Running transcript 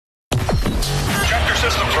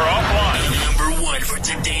systems are offline. Number one for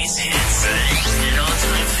today's hits and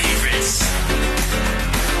all-time favorites.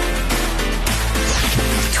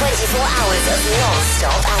 24 hours of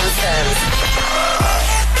non-stop anthems.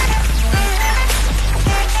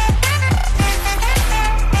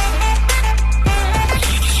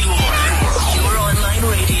 Your online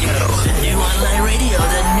radio. The new online radio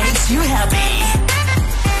that makes you happy.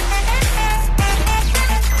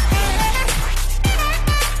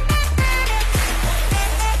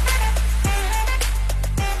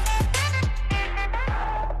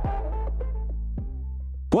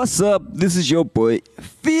 What's up? This is your boy,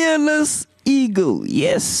 Fearless Eagle.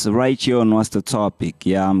 Yes, right here on What's the Topic.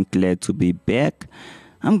 Yeah, I'm glad to be back.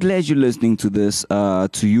 I'm glad you're listening to this. To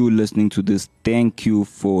you listening to this, thank you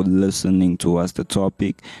for listening to What's the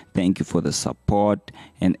Topic. Thank you for the support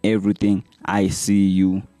and everything. I see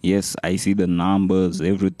you. Yes, I see the numbers,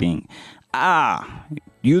 everything.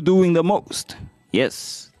 You're doing the most.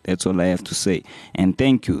 Yes. That's all I have to say. And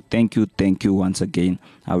thank you once again.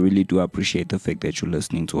 I really do appreciate the fact that you're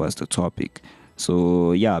listening to us, the topic.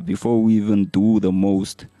 So, yeah, before we even do the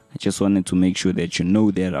most, I just wanted to make sure that you know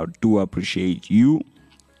that I do appreciate you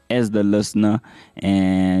as the listener.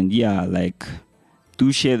 And, yeah, like,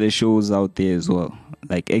 do share the shows out there as well.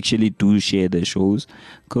 Like, actually do share the shows.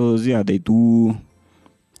 Because, yeah, they do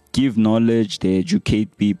give knowledge, they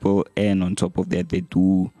educate people. And on top of that, they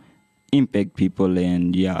do impact people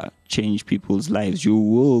and change people's lives. You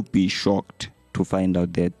will be shocked to find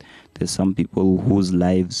out that there's some people whose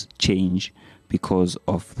lives change because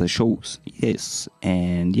of the shows. Yes,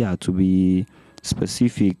 and to be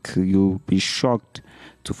specific, you'll be shocked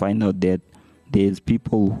to find out that there's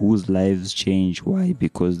people whose lives change. Why?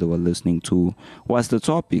 Because they were listening to What's the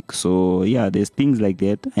Topic. So there's things like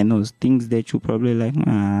that. I know things that you probably like,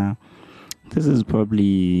 this is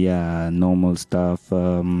probably normal stuff,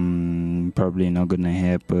 probably not gonna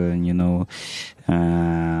happen,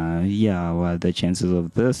 well, the chances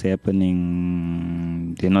of this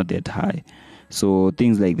happening, they're not that high. So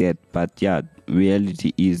things like that. But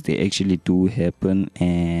reality is they actually do happen,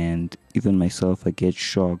 and even myself, I get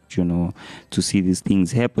shocked, to see these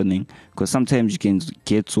things happening, because sometimes you can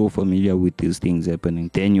get so familiar with these things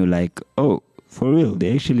happening, then you're like, oh, for real,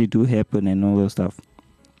 they actually do happen and all that stuff.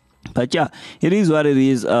 But it is what it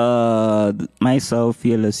is. Myself,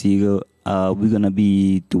 Fearless Eagle, we're going to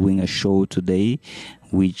be doing a show today,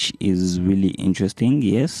 which is really interesting.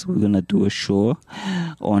 Yes, we're going to do a show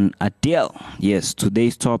on Adele. Yes,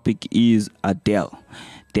 today's topic is Adele.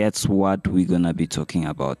 That's what we're going to be talking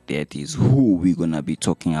about. That is who we're going to be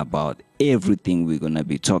talking about. Everything we're going to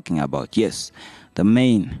be talking about. Yes, the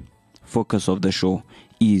main focus of the show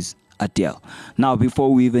is Adele. Now,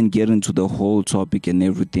 before we even get into the whole topic and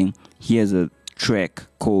everything, here's a track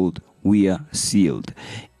called We Are Sealed.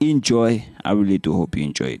 Enjoy. I really do hope you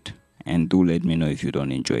enjoy it. And do let me know if you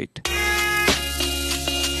don't enjoy it.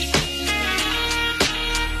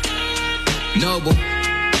 Noble,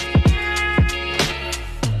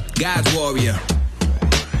 God's warrior.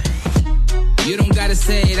 You don't gotta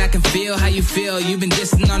say it, I can feel how you feel. You've been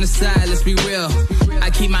distant on the side, let's be real.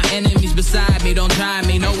 I keep my enemies beside me, don't try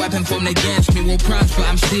me. No weapon formed against me will prosper,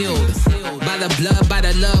 I'm sealed. By the blood, by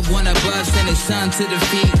the love, one of us. Sent his son to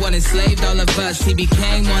defeat what enslaved all of us. He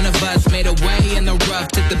became one of us, made a way in the rough.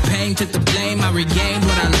 Took the pain, took the blame, I regained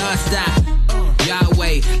what I lost.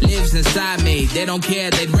 Yahweh lives inside me. They don't care,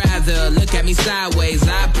 they'd rather look at me sideways.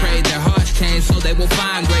 I pray their hearts change so they will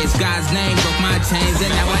find grace. God's name broke my chains and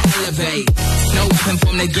now I elevate. No weapon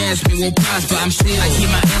formed against me will prosper, I'm sealed. I keep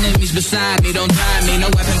my enemies beside me, don't try me. No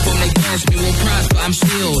weapon formed against me will prosper, I'm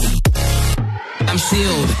sealed. I'm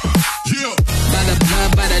sealed. By the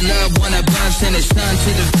blood, by the love, one of us. Sent his son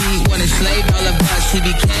to defeat what enslaved all of us. He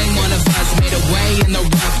became one of us, made a way in the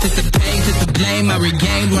rough. Took the pain, took the blame, I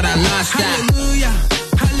regained what I lost. Hallelujah,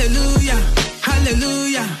 hallelujah,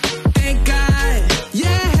 hallelujah. Thank God,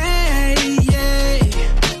 yeah,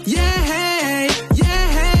 yeah,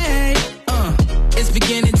 yeah. It's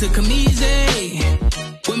beginning to come easy.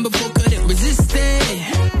 When before couldn't resist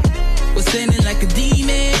it. Was sinning like a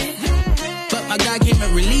demon, but my God came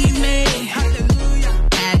and relieved me.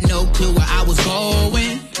 Had no clue where I was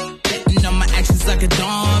going. Betting on my actions like a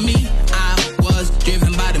dummy. I was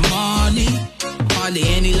driven by the money. Hardly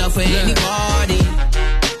any love for anybody.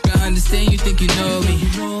 Gotta understand, you think you know me,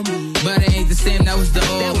 but it ain't the same, that was the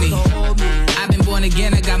old me. I've been born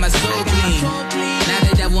again, I got my soul clean. Now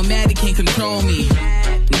the devil mad, he can't control me.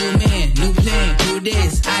 New man, new plan, do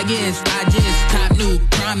this, I guess, I just cop new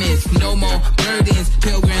promise. No more burdens,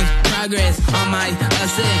 pilgrims, progress on my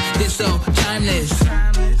ascent, this so timeless.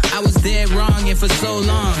 I was dead wrong and for so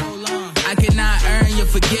long, I could not earn your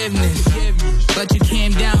forgiveness. but you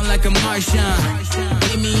came down like a Martian.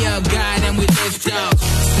 Give me up, God, and we lift up.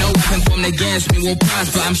 No weapon formed against me will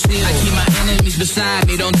prosper, I'm sealed. I keep my enemies beside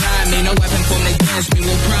me, don't drive me. No weapon formed against me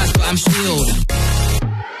will prosper, I'm sealed.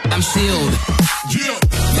 I'm sealed.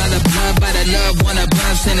 By the blood, by the love, one of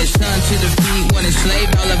us. Sent his son to the feet, one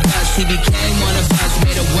enslaved all of us. He became one of us,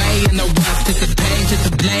 made a way in the rough. Took the pain, took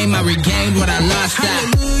the blame, I regained what I lost.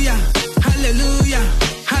 Hallelujah, hallelujah,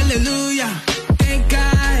 hallelujah. Thank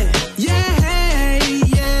God, yeah,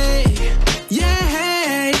 yeah,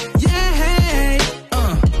 yeah,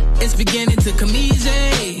 yeah. It's beginning to come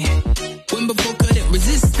easy. When before couldn't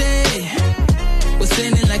resist it. Was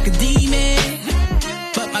sinning like a demon,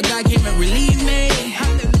 but my God came and relieved me.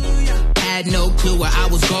 Had no clue where I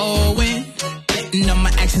was going. Betting on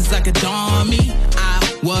my actions like a dummy.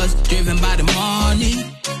 I was driven by the money.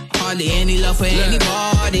 Hardly any love for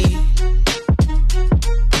anybody.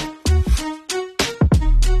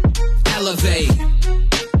 Elevate.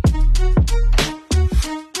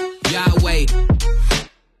 Yahweh.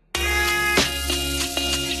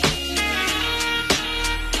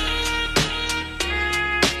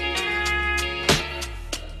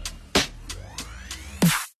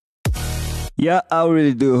 Yeah, I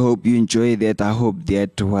really do hope you enjoyed that. I hope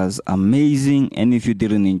that was amazing. And if you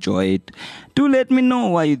didn't enjoy it, do let me know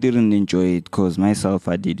why you didn't enjoy it, because myself,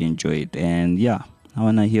 I did enjoy it. And yeah, I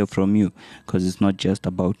want to hear from you, because it's not just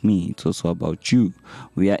about me, it's also about you.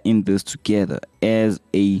 We are in this together as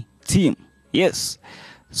a team. Yes.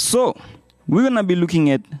 So we're going to be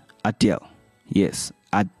looking at Adele. Yes,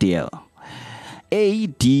 Adele.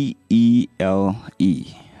 Adele.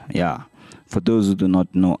 Yeah. For those who do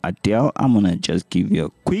not know Adele, I'm going to just give you a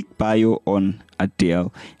quick bio on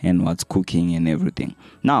Adele and what's cooking and everything.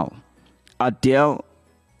 Now, Adele,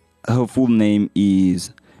 her full name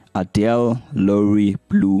is Adele Laurie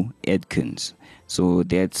Blue Atkins. So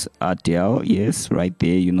that's Adele, yes, right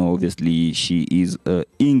there. You know, obviously she is an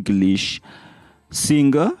English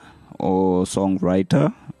singer or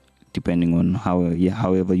songwriter, depending on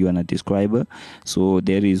however you want to describe her. So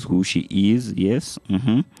that is who she is, yes.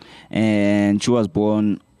 And she was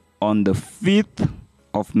born on the 5th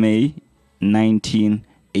of May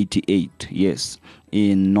 1988, yes,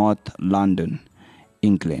 in North London,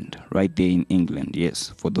 England, right there in England,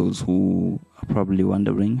 yes. For those who are probably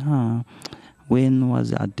wondering, when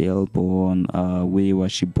was Adele born? Where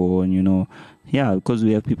was she born? You know, yeah, because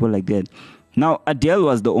we have people like that. Now, Adele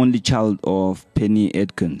was the only child of Penny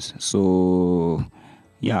Atkins. So,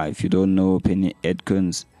 yeah, if you don't know Penny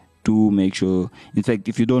Atkins, do make sure, in fact,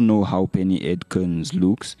 if you don't know how Penny Atkins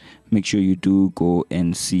looks, make sure you do go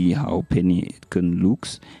and see how Penny Atkins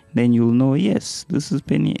looks. Then you'll know, yes, this is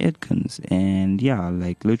Penny Atkins. And yeah,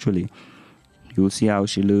 like literally, you'll see how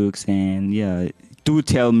she looks. And yeah, do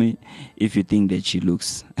tell me if you think that she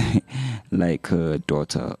looks like her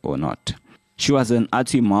daughter or not. She was an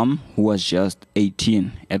arty mom who was just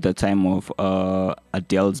 18 at the time of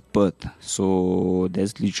Adele's birth. So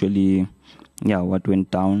that's literally, yeah, what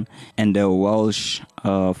went down. And the Welsh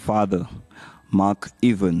father, Mark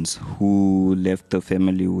Evans, who left the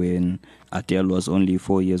family when Adele was only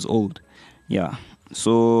 4 years old. Yeah.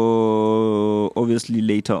 So obviously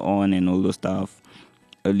later on and all the stuff,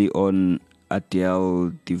 early on,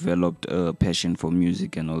 Adele developed a passion for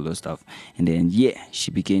music and all those stuff. And then, yeah,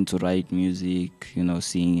 she began to write music, you know,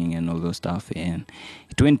 singing and all those stuff. And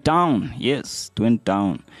it went down. Yes, it went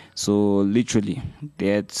down. So literally,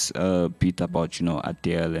 that's a bit about, you know,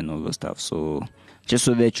 Adele and all those stuff. So just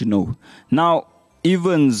so that you know. Now,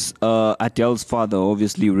 Evans, Adele's father,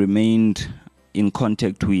 obviously remained in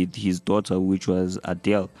contact with his daughter, which was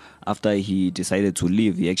Adele. After he decided to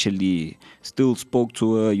leave, he actually still spoke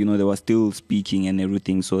to her, you know, they were still speaking and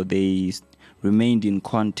everything, so they remained in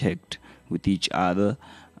contact with each other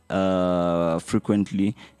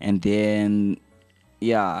frequently. And then,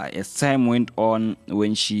 yeah, as time went on,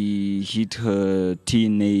 when she hit her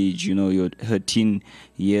teenage, you know, her teen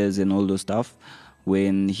years and all those stuff,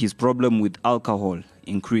 when his problem with alcohol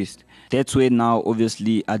increased, that's when now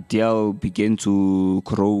obviously Adele began to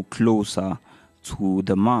grow closer to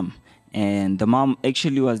the mom. And the mom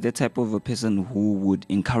actually was that type of a person who would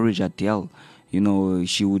encourage Adele. You know,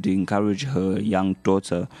 she would encourage her young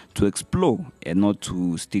daughter to explore and not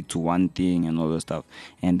to stick to one thing and all that stuff.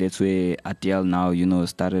 And that's where Adele now, you know,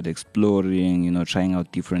 started exploring, you know, trying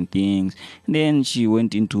out different things. And then she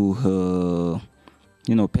went into her,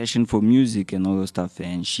 passion for music and all that stuff.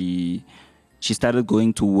 And she started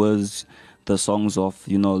going towards the the songs of,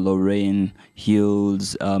 Lorraine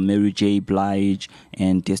Hills, Mary J. Blige,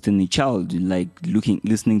 and Destiny Child, like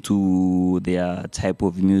listening to their type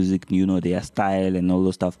of music, their style and all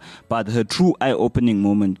those stuff. But her true eye-opening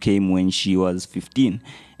moment came when she was 15,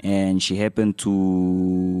 and she happened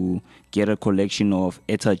to get a collection of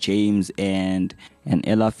Etta James and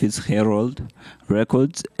Ella Fitzgerald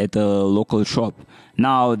records at a local shop.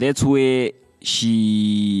 Now, that's where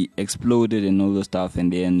she exploded and all the stuff,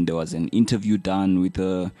 and then there was an interview done with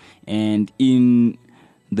her, and in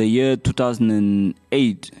the year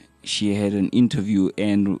 2008 she had an interview,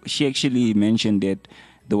 and she actually mentioned that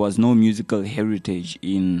there was no musical heritage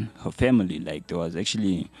in her family. Like, there was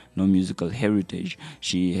actually no musical heritage.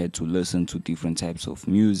 She had to listen to different types of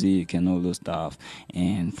music and all those stuff,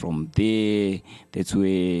 and from there, that's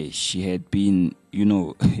where she had been,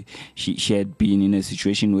 she had been in a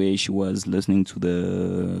situation where she was listening to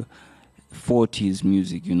the 40s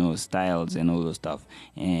music, styles and all those stuff,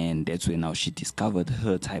 and that's where now she discovered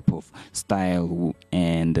her type of style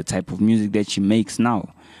and the type of music that she makes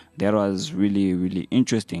now. That was really, really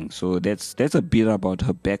interesting. So that's a bit about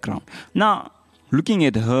her background. Now, looking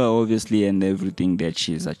at her, obviously, and everything that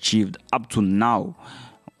she's achieved up to now,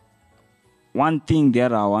 one thing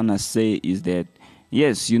that I want to say is that,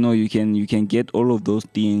 yes, you can get all of those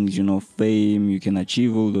things, fame, you can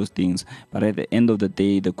achieve all those things, but at the end of the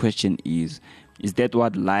day, the question is that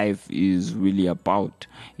what life is really about?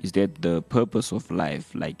 Is that the purpose of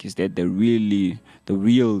life? Like, is that the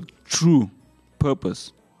real, true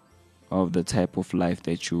purpose of the type of life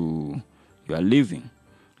that you are living?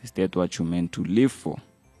 Is that what you're meant to live for?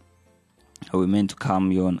 Are we meant to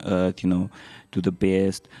come here on earth, do the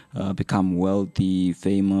best, become wealthy,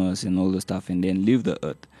 famous, and all the stuff, and then leave the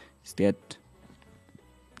earth? Is that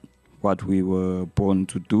what we were born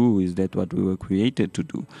to do? Is that what we were created to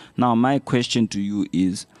do? Now, my question to you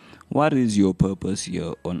is, what is your purpose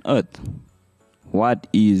here on earth? What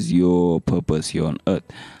is your purpose here on earth?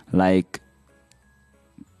 Like,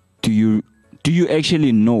 do you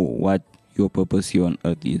actually know what your purpose here on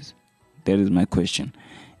earth is? That is my question.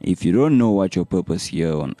 If you don't know what your purpose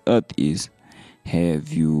here on earth is,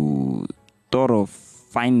 have you thought of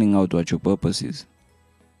finding out what your purpose is?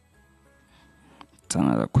 It's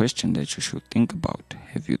another question that you should think about.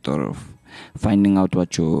 Have you thought of finding out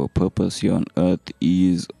what your purpose here on earth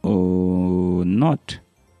is or not?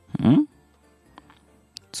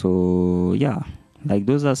 So, yeah, like,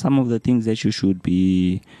 those are some of the things that you should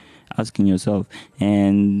be asking yourself.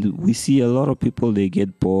 And we see a lot of people, they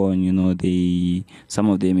get born, some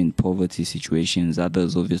of them in poverty situations,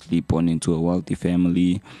 others obviously born into a wealthy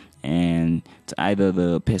family, and it's either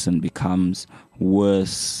the person becomes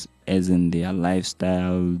worse, as in their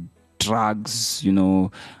lifestyle, drugs,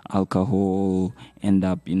 alcohol, end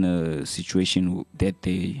up in a situation that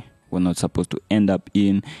they were not supposed to end up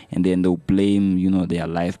in, and then they'll blame, their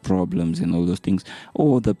life problems and all those things.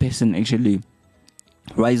 Or the person actually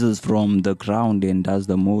rises from the ground and does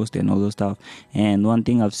the most and all those stuff. And one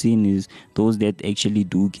thing I've seen is those that actually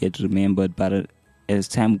do get remembered, but as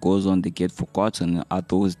time goes on, they get forgotten, are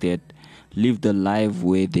those that lived a life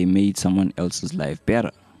where they made someone else's life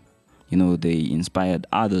better. They inspired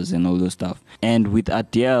others and all those stuff. And with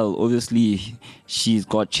Adele, obviously, she's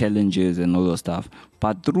got challenges and all those stuff.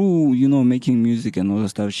 But through, making music and all those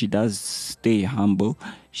stuff, she does stay humble.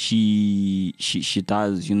 She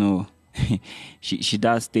does, she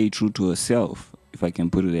does stay true to herself, if I can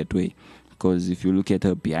put it that way. Because if you look at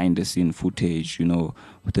her behind the scene footage,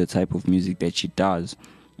 with the type of music that she does,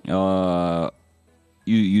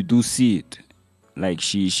 you do see it. Like,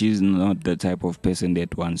 she's not the type of person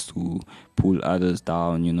that wants to pull others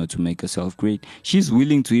down, to make herself great. She's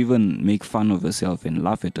willing to even make fun of herself and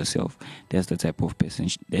laugh at herself. That's the type of person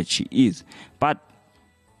that she is. But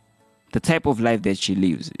the type of life that she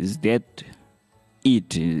lives, is that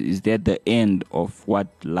it? Is that the end of what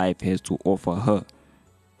life has to offer her?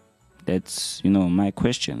 That's, my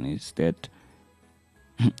question is that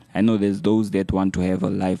I know there's those that want to have a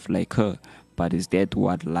life like her, but is that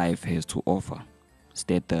what life has to offer? Is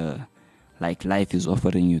that life is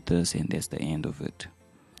offering you this and that's the end of it?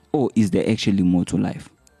 Or is there actually more to life?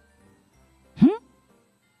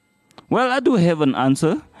 Well, I do have an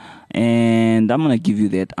answer, and I'm going to give you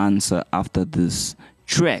that answer after this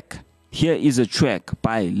track. Here is a track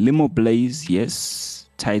by Limo Blaze, yes,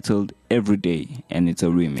 titled Everyday, and it's a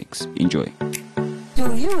remix. Enjoy.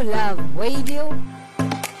 Do you love radio?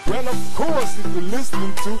 Well, of course, if you're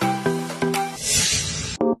listening to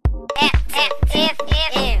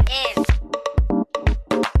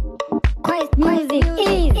Quiet music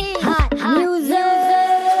is hot music.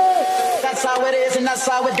 That's how it is and that's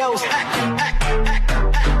how it goes.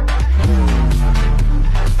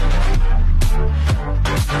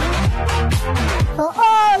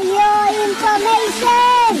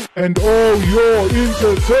 your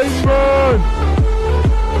entertainment.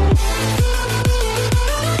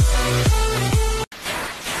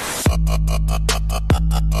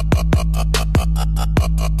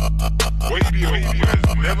 Radio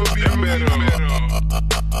has never been better.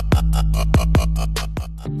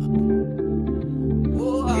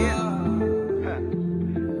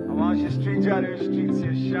 I want you straight out of the streets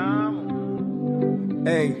here, Sham.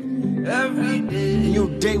 Hey, every day, new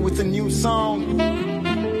day with a new song.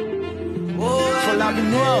 For La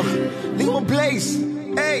Noir, Lima Blaze.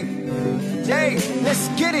 Hey, let's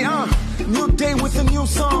get it, New day with a new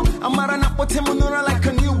song. I'm out on up with him like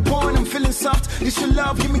a newborn. I'm feeling soft. This your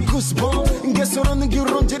love, give me goosebumps. And guess what? On the you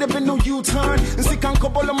run, did have been no U-turn. And see, can't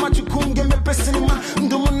cobble a match, you couldn't get me best cinema. And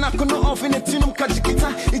the one not gonna off in a tinum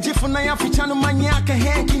kajikita. It's just for Naya Fichano Maniaka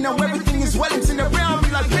Hanky. Now everything is well, it's in the realm.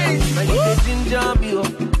 Be like, hey, now you the ginger me,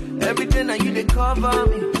 oh. Everything now you they cover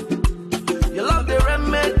me. You love the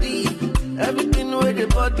remedy. Everything where they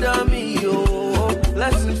bother me, oh.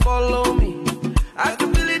 Blessings follow me. I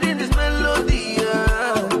can feel it in this melody,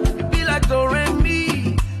 yeah. It be like do re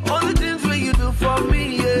mi. All the things where you do for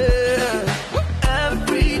me, yeah.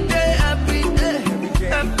 Every day, every day,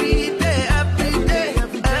 every day, every day,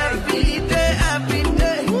 every day, every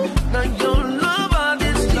day. Now your love all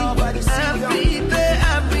this every day,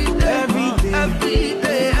 every day, every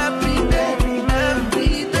day, every day,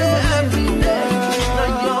 every day, every day. Now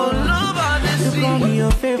your love all this. You call me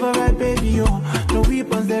your favorite baby, oh. No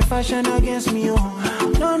weapons that fashion against me, oh.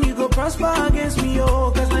 None you go prosper against me,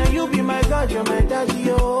 oh. Cause now you be my God, you're my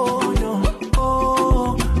daddy, oh. No,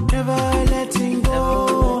 oh, never letting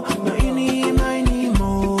go. No, you need my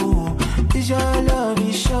more. Is your love,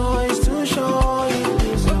 is sure, it's too sure. It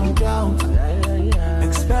is no doubt.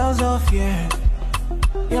 Expels all fear.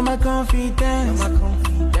 You're my confidence.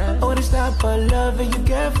 Oh, this type of love that you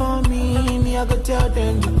get for me. Me, I go tell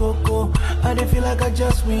them you go. I don't feel like I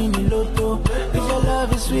just win the lotto. Cause your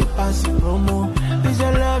love is sweet, pass the promo. Cause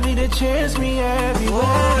your love, it chase me everywhere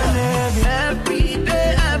and every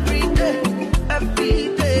day, every day,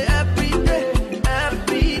 every day, every day,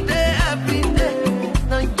 every day, every day.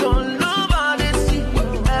 Now your love, I dey see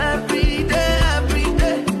every day, every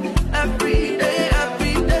day, every day,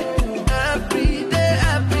 every day, every day,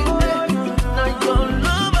 every day. Now your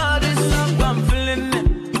love, I dey see. I'm feeling it.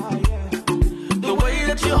 The way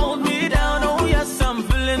that you hold me down, oh yes, I'm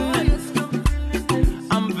feeling it.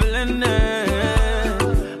 I'm feeling it.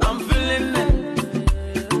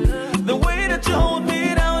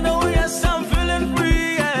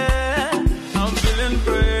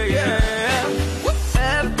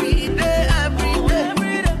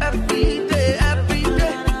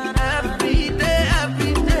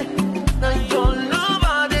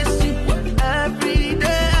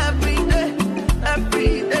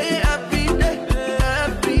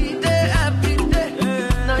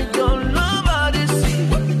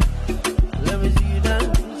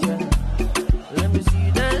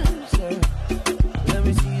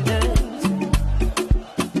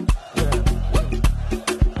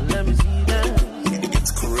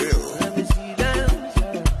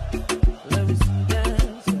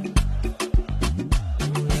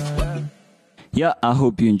 Yeah, I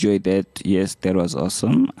hope you enjoyed that. Yes, that was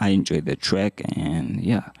awesome. I enjoyed the track, and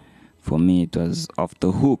yeah, for me it was off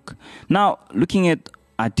the hook. Now, looking at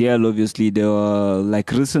Adele, obviously, there were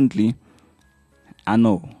like recently, I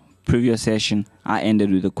know, previous session, I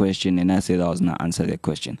ended with a question and I said I was going to answer that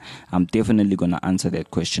question. I'm definitely going to answer that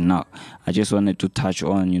question now. I just wanted to touch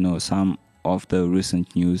on, some of the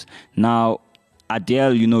recent news. Now,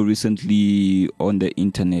 Adele, recently on the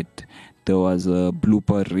internet, there was a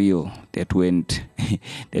blooper reel that went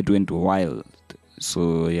wild.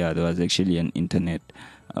 So yeah, there was actually an internet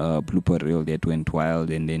blooper reel that went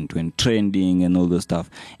wild and then it went trending and all those stuff.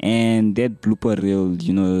 And that blooper reel,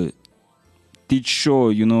 did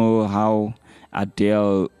show, how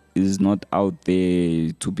Adele is not out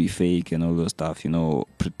there to be fake and all those stuff,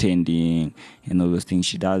 pretending and all those things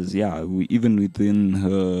she does. Yeah, even within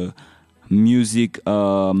her music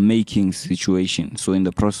making situation. So in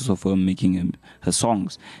the process of her making her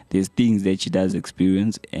songs, there's things that she does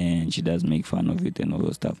experience and she does make fun of it and all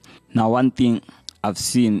those stuff. Now, one thing I've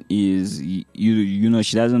seen is, she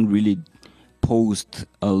doesn't really post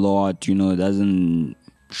a lot, doesn't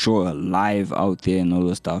show her live out there and all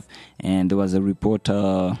those stuff. And there was a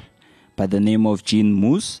reporter by the name of Jean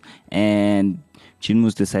Moose, and Jean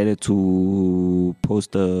Moose decided to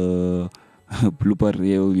post a blooper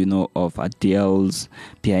reel, of Adele's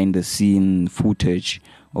behind the scene footage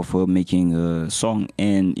of her making a song.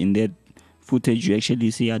 And in that footage, you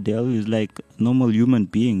actually see Adele is like a normal human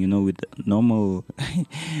being, with normal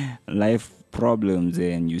life problems,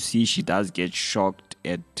 and you see she does get shocked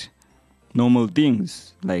at normal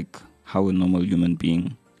things, like how a normal human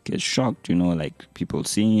being gets shocked, like people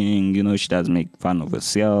singing, she does make fun of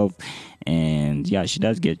herself, and yeah, she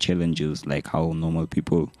does get challenges like how normal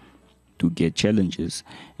people do get challenges.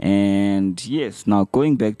 And yes, now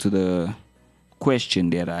going back to the question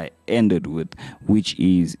that I ended with, which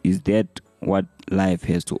is that what life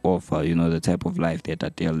has to offer, the type of life that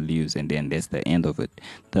Adele lives, and then that's the end of it?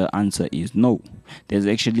 The answer is no. There's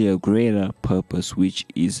actually a greater purpose which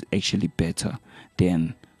is actually better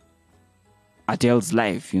than Adele's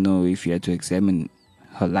life. If you had to examine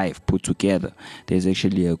her life put together, there's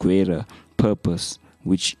actually a greater purpose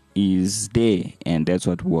which is there, and that's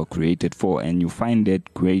what we were created for. And you find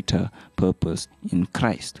that greater purpose in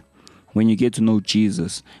Christ. When you get to know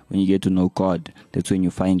Jesus, when you get to know God, that's when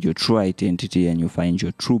you find your true identity and you find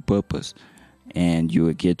your true purpose, and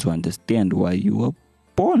you get to understand why you were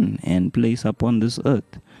born and placed upon this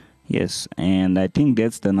earth. Yes, and I think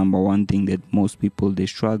that's the number one thing that most people, they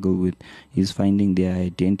struggle with, is finding their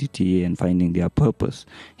identity and finding their purpose.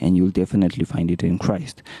 And you'll definitely find it in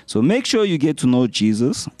Christ. So make sure you get to know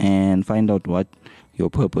Jesus and find out what your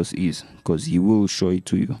purpose is, because he will show it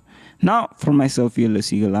to you. Now, for myself,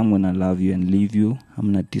 Fearless Eagle, I'm going to love you and leave you.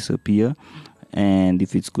 I'm going to disappear. And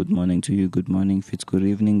if it's good morning to you, good morning. If it's good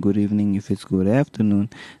evening, good evening. If it's good afternoon,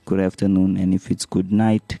 good afternoon. And if it's good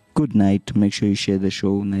night, good night. Make sure you share the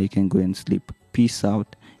show. Now you can go and sleep. Peace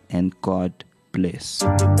out and God bless.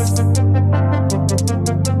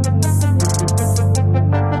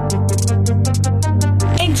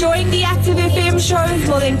 Enjoying the Active FM shows?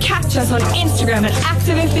 Well, then catch us on Instagram at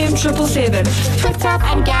ActiveFM777, Twitter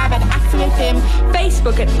and Gab at ActiveFM,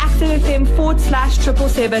 Facebook at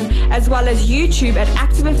ActiveFM/777, as well as YouTube at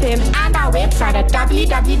ActiveFM and our website at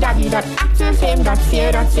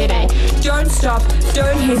www.activefm.co.za. Don't stop,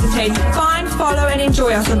 don't hesitate. Find, follow and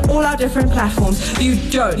enjoy us on all our different platforms. You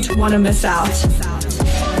don't want to miss out.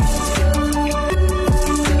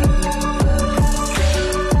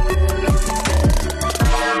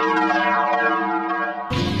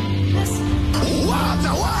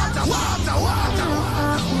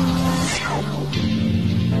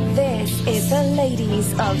 Is the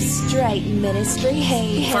ladies of Straight Ministry.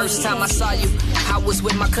 Hey, first time I saw you, I was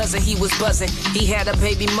with my cousin, he was buzzing. He had a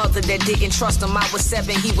baby mother that didn't trust him. I was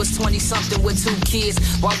 7, he was 20-something with 2 kids.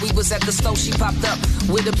 While we was at the stove, she popped up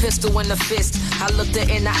with a pistol in the fist. I looked her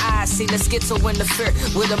in the eyes, seen the schizo in the fear.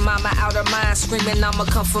 With her mama out her mind, screaming I'ma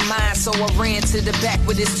come for mine. So I ran to the back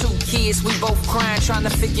with his 2 kids. We both crying, trying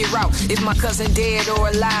to figure out if my cousin dead or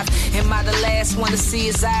alive. Am I the last one to see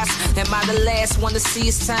his eyes? Am I the last one to see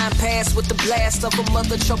his time pass with the blast of a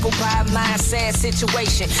mother troubled by a mind? Sad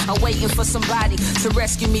situation. I'm waiting for somebody to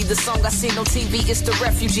rescue me. The song I seen on TV is The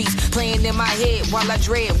Refugees playing in my head while I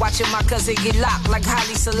dread watching my cousin get locked like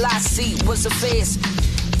Haile Selassie was a fez.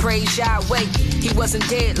 Praise Yahweh, he wasn't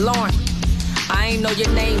dead, Lauren. I ain't know your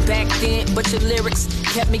name back then, but your lyrics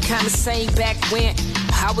kept me kinda sane back when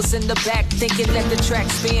I was in the back thinking let the track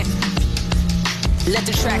spin. Let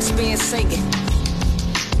the track spin singing.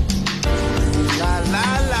 La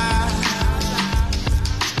la la.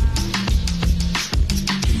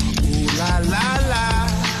 La la la,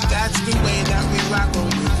 that's the way that we rock when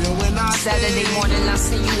we doing our Saturday morning, I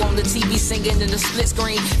see you on the TV singing in the split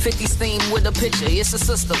screen. 50s theme with a picture. It's a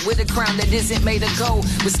sister with a crown that isn't made of gold,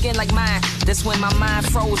 with skin like mine. That's when my mind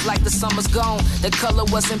froze like the summer's gone. The color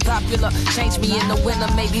wasn't popular. Changed me in the winter.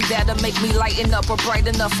 Maybe that'll make me lighten up or bright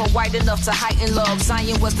enough or white enough to heighten love.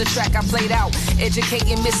 Zion was the track I played out.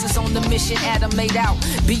 Educating misses on the mission Adam made out.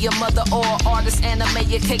 Be a mother or an artist, anime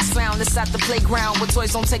your cakes found inside the playground. Where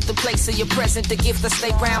toys don't take the place of your present. The gift that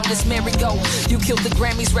stay round is merry-go. You killed the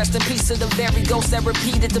Grammys, rest in peace to the very ghost that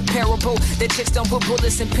repeated the parable. The chicks don't put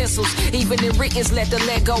bullets in pencils, even in writtens let the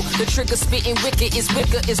leg go. The trigger spitting wicked is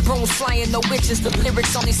wicker, is brooms flying, no witches. The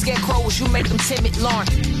lyrics only scarecrows, you make them timid, Lauren.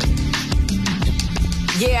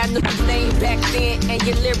 Yeah, I knew your name back then, and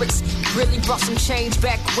your lyrics really brought some change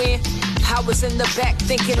back when I was in the back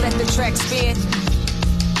thinking let the track spin.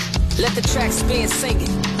 Let the track spin singing.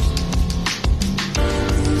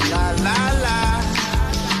 La la la.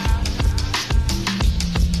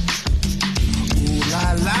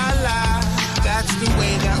 La la la, that's the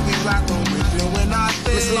way that we rock when we're doing our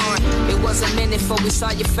thing. Miss Lauren, it was a minute before we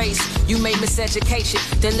saw your face. You made miseducation,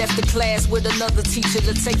 then left the class with another teacher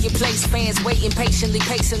to take your place. Fans waiting patiently,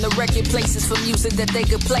 pacing the record places for music that they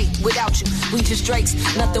could play. Without you, we just Drakes.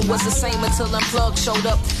 Nothing was the same until Unplugged showed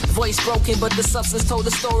up. Voice broken, but the substance told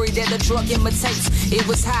a story that a drug imitates. It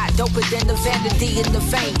was hot, doper than the vanity in the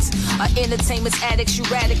veins. Entertainment's addicts, you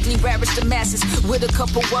radically ravish the masses with a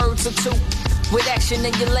couple words or two. With action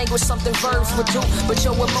in your language, something verbs would do. But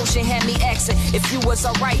your emotion had me asking if you was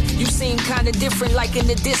alright. You seem kinda different, like in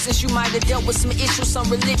the distance. You might have dealt with some issues, some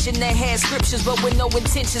religion that had scriptures, but with no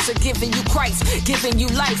intentions of giving you Christ, giving you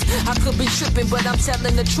life. I could be tripping, but I'm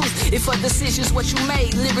telling the truth. If a decision's what you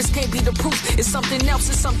made, lyrics can't be the proof. It's something else,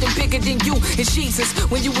 it's something bigger than you. It's Jesus.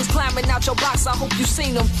 When you was climbing out your box, I hope you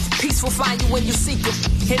seen him. Peaceful find you when you seek him.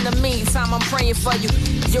 In the meantime, I'm praying for you.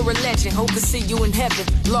 You're a legend. Hope to see you in heaven,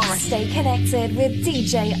 Lauren. Stay connected with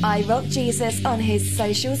DJ I Rock Jesus on his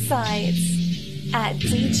social sites at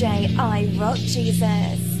DJ I Rock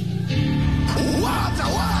Jesus.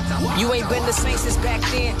 You ain't been the same since back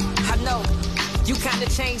then. I know. You kinda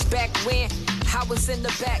changed back when I was in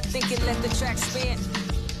the back thinking let the track spin.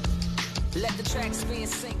 Let the track spin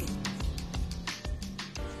singing.